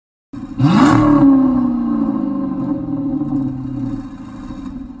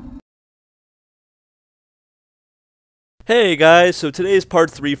Hey guys, so today is part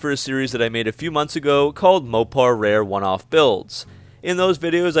 3 for a series that I made a few months ago called Mopar Rare One-Off Builds. In those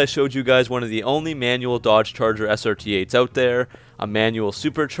videos I showed you guys one of the only manual Dodge Charger SRT8s out there, a manual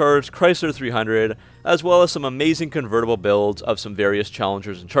Supercharged Chrysler 300, as well as some amazing convertible builds of some various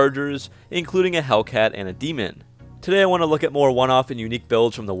Challengers and Chargers, including a Hellcat and a Demon. Today I want to look at more one-off and unique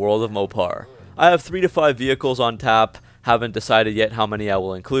builds from the world of Mopar. I have 3 to 5 vehicles on tap, haven't decided yet how many I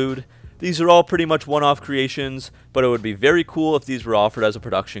will include. These are all pretty much one-off creations, but it would be very cool if these were offered as a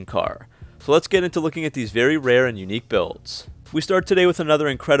production car. So let's get into looking at these very rare and unique builds. We start today with another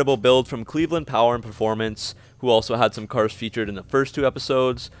incredible build from Cleveland Power and Performance, who also had some cars featured in the first 2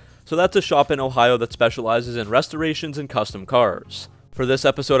 episodes. So that's a shop in Ohio that specializes in restorations and custom cars. For this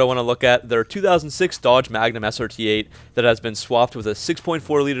episode I want to look at their 2006 Dodge Magnum SRT8 that has been swapped with a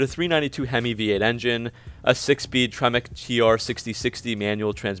 6.4 liter 392 Hemi V8 engine, a 6-speed Tremec TR6060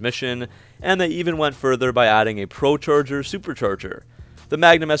 manual transmission, and they even went further by adding a Procharger supercharger. The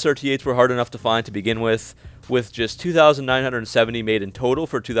Magnum SRT8s were hard enough to find to begin with just 2,970 made in total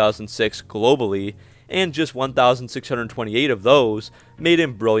for 2006 globally, and just 1,628 of those made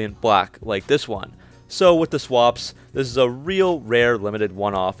in brilliant black like this one. So with the swaps, this is a real rare limited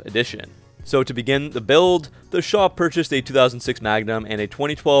one-off edition. So to begin the build, the shop purchased a 2006 Magnum and a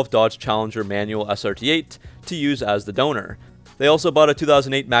 2012 Dodge Challenger manual SRT8 to use as the donor. They also bought a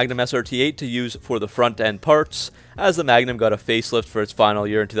 2008 Magnum SRT8 to use for the front end parts, as the Magnum got a facelift for its final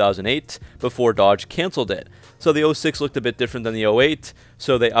year in 2008 before Dodge cancelled it. So the 06 looked a bit different than the 08,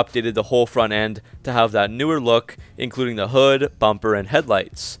 so they updated the whole front end to have that newer look, including the hood, bumper, and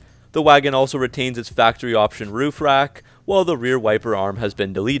headlights. The wagon also retains its factory option roof rack, while the rear wiper arm has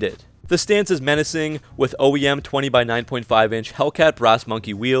been deleted. The stance is menacing, with OEM 20 by 9.5 inch Hellcat brass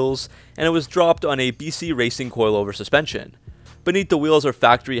monkey wheels, and it was dropped on a BC Racing coilover suspension. Beneath the wheels are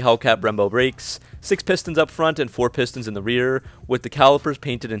factory Hellcat Brembo brakes, 6 pistons up front and 4 pistons in the rear, with the calipers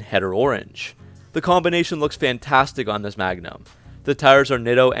painted in header orange. The combination looks fantastic on this Magnum. The tires are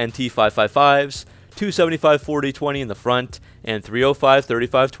Nitto NT 555s, 275 40/20 in the front, and 305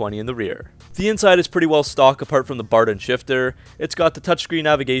 35/20 in the rear. The inside is pretty well stock apart from the Barton shifter. It's got the touchscreen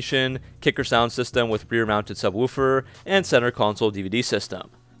navigation, kicker sound system with rear mounted subwoofer, and center console DVD system.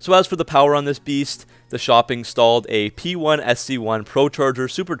 So as for the power on this beast, the shop installed a P1 SC1 Procharger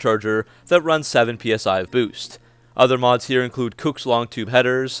supercharger that runs 7 PSI of boost. Other mods here include Cook's long tube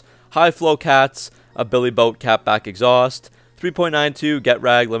headers, high flow cats, a Billy Boat catback exhaust, 3.92 get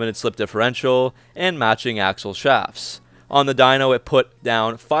rag limited slip differential, and matching axle shafts. On the dyno it put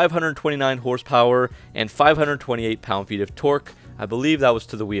down 529 horsepower and 528 pound-feet of torque. I believe that was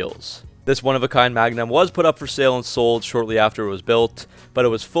to the wheels. This one-of-a-kind Magnum was put up for sale and sold shortly after it was built, but it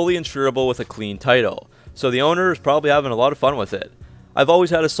was fully insurable with a clean title, so the owner is probably having a lot of fun with it. I've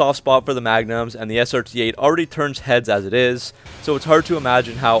always had a soft spot for the Magnums, and the SRT8 already turns heads as it is, so it's hard to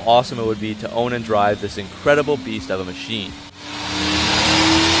imagine how awesome it would be to own and drive this incredible beast of a machine.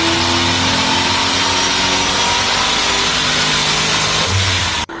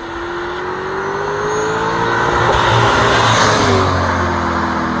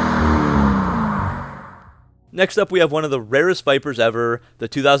 Next up we have one of the rarest Vipers ever, the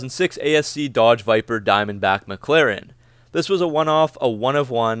 2006 ASC Dodge Viper Diamondback McLaren. This was a one-off, a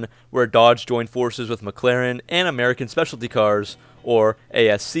one-of-one, where Dodge joined forces with McLaren and American Specialty Cars, or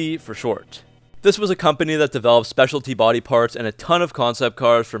ASC for short. This was a company that developed specialty body parts and a ton of concept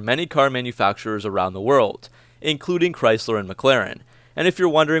cars for many car manufacturers around the world, including Chrysler and McLaren. And if you're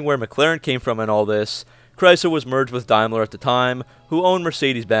wondering where McLaren came from in all this, Chrysler was merged with Daimler at the time, who owned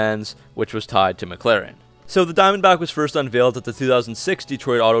Mercedes-Benz, which was tied to McLaren. So the Diamondback was first unveiled at the 2006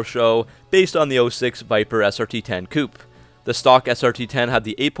 Detroit Auto Show based on the 06 Viper SRT10 Coupe. The stock SRT10 had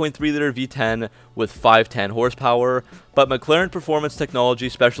the 8.3 liter V10 with 510 horsepower, but McLaren Performance Technology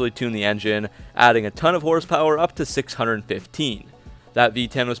specially tuned the engine, adding a ton of horsepower up to 615. That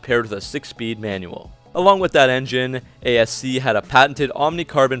V10 was paired with a 6-speed manual. Along with that engine, ASC had a patented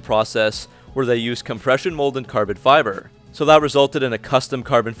omni-carbon process where they used compression molded carbon fiber. So that resulted in a custom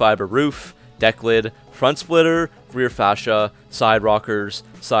carbon fiber roof, deck lid, front splitter, rear fascia, side rockers,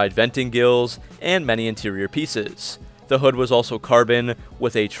 side venting gills, and many interior pieces. The hood was also carbon,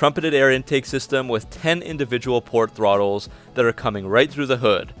 with a trumpeted air intake system with 10 individual port throttles that are coming right through the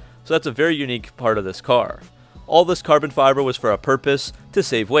hood, so that's a very unique part of this car. All this carbon fiber was for a purpose, to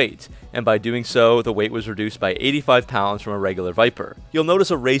save weight, and by doing so, the weight was reduced by 85 pounds from a regular Viper. You'll notice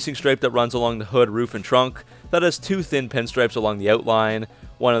a racing stripe that runs along the hood, roof, and trunk that has 2 thin pinstripes along the outline.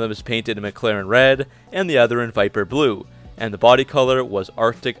 One of them is painted in McLaren red, and the other in Viper blue, and the body color was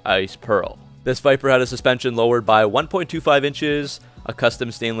Arctic Ice Pearl. This Viper had a suspension lowered by 1.25 inches, a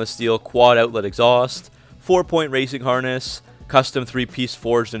custom stainless steel quad outlet exhaust, 4-point racing harness, custom 3-piece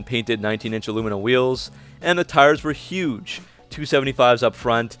forged and painted 19-inch aluminum wheels, and the tires were huge, 275s up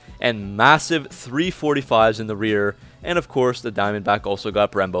front and massive 345s in the rear, and of course the Diamondback also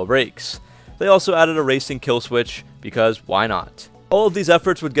got Brembo brakes. They also added a racing kill switch, because why not? All of these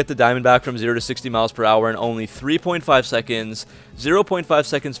efforts would get the Diamondback from 0 to 60 miles per hour in only 3.5 seconds, 0.5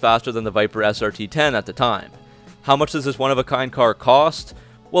 seconds faster than the Viper SRT10 at the time. How much does this one-of-a-kind car cost?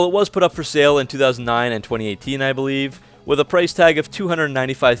 Well, it was put up for sale in 2009 and 2018, I believe, with a price tag of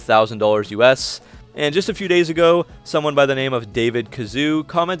 $295,000 US. And just a few days ago, someone by the name of David Kazoo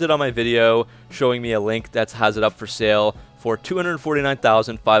commented on my video showing me a link that has it up for sale for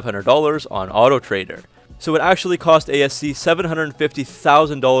 $249,500 on AutoTrader. So it actually cost ASC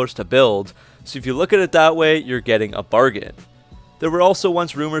 $750,000 to build, so if you look at it that way, you're getting a bargain. There were also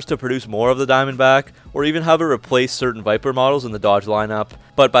once rumors to produce more of the Diamondback, or even have it replace certain Viper models in the Dodge lineup,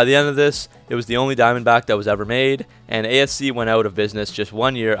 but by the end of this, it was the only Diamondback that was ever made, and ASC went out of business just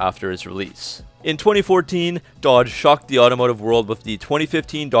 1 year after its release. In 2014, Dodge shocked the automotive world with the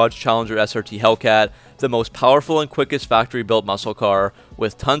 2015 Dodge Challenger SRT Hellcat, the most powerful and quickest factory-built muscle car,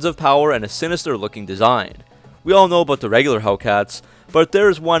 with tons of power and a sinister-looking design. We all know about the regular Hellcats, but there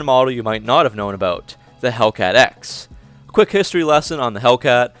is one model you might not have known about, the Hellcat X. Quick history lesson on the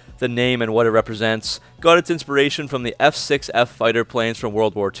Hellcat: the name and what it represents got its inspiration from the F-6F fighter planes from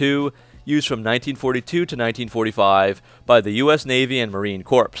World War II, used from 1942 to 1945 by the US Navy and Marine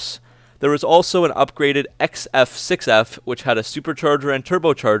Corps. There was also an upgraded XF-6F, which had a supercharger and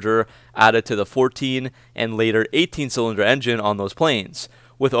turbocharger added to the 14 and later 18-cylinder engine on those planes,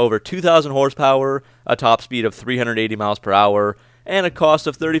 with over 2,000 horsepower, a top speed of 380 miles per hour, and a cost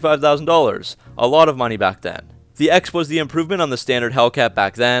of $35,000, a lot of money back then. The X was the improvement on the standard Hellcat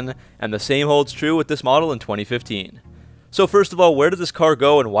back then, and the same holds true with this model in 2015. So first of all, where did this car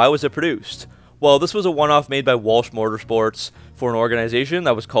go and why was it produced? Well, this was a one-off made by Walsh Motorsports for an organization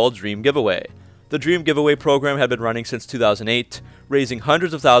that was called Dream Giveaway. The Dream Giveaway program had been running since 2008, raising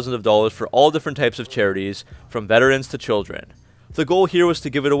hundreds of thousands of dollars for all different types of charities, from veterans to children. The goal here was to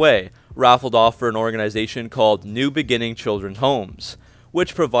give it away, raffled off for an organization called New Beginning Children's Homes,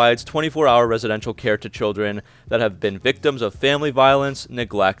 which provides 24-hour residential care to children that have been victims of family violence,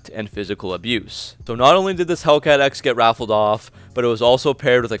 neglect, and physical abuse. So not only did this Hellcat X get raffled off, but it was also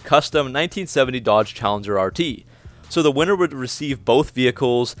paired with a custom 1970 Dodge Challenger RT. So the winner would receive both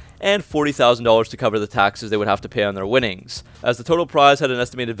vehicles and $40,000 to cover the taxes they would have to pay on their winnings, as the total prize had an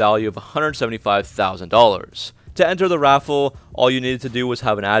estimated value of $175,000. To enter the raffle, all you needed to do was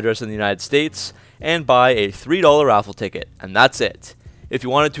have an address in the United States and buy a $3 raffle ticket, and that's it. If you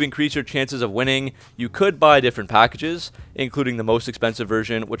wanted to increase your chances of winning, you could buy different packages, including the most expensive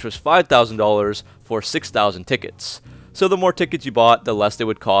version, which was $5,000 for 6,000 tickets. So the more tickets you bought, the less they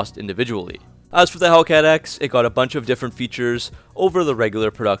would cost individually. As for the Hellcat X, it got a bunch of different features over the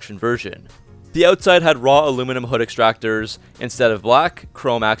regular production version. The outside had raw aluminum hood extractors, instead of black,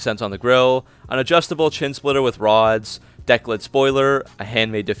 chrome accents on the grille, an adjustable chin splitter with rods, deck lid spoiler, a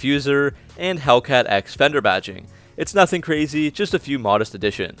handmade diffuser, and Hellcat X fender badging. It's nothing crazy, just a few modest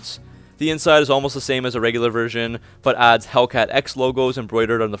additions. The inside is almost the same as a regular version, but adds Hellcat X logos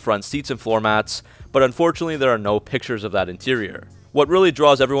embroidered on the front seats and floor mats, but unfortunately there are no pictures of that interior. What really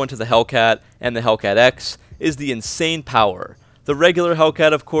draws everyone to the Hellcat and the Hellcat X is the insane power. The regular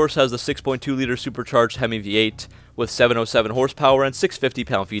Hellcat, of course, has the 6.2-liter supercharged Hemi V8 with 707 horsepower and 650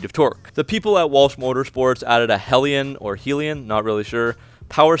 pound-feet of torque. The people at Walsh Motorsports added a Helion, not really sure,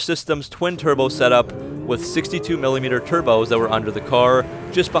 Power Systems twin-turbo setup with 62mm turbos that were under the car,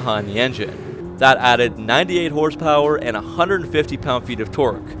 just behind the engine. That added 98 horsepower and 150 pound-feet of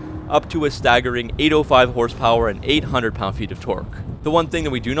torque, up to a staggering 805 horsepower and 800 pound-feet of torque. The one thing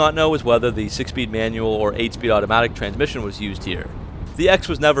that we do not know is whether the 6-speed manual or 8-speed automatic transmission was used here. The X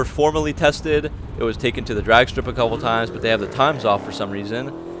was never formally tested. It was taken to the drag strip a couple times, but they have the times off for some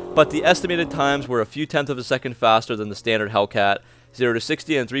reason. But the estimated times were a few tenths of a second faster than the standard Hellcat, 0 to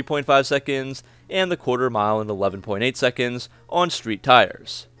 60 in 3.5 seconds, and the quarter mile in 11.8 seconds on street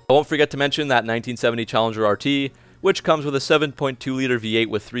tires. I won't forget to mention that 1970 Challenger RT, which comes with a 7.2-liter V8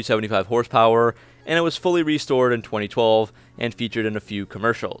 with 375 horsepower, and it was fully restored in 2012 and featured in a few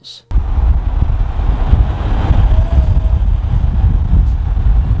commercials.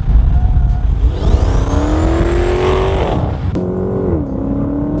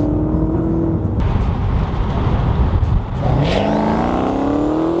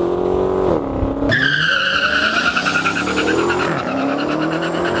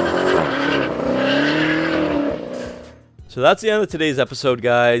 So that's the end of today's episode,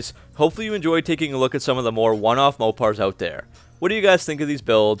 guys. Hopefully you enjoyed taking a look at some of the more one-off Mopars out there. What do you guys think of these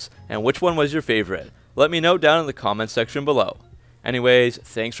builds, and which one was your favorite? Let me know down in the comments section below. Anyways,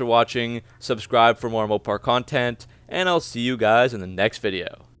 thanks for watching, subscribe for more Mopar content, and I'll see you guys in the next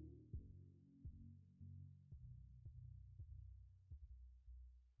video.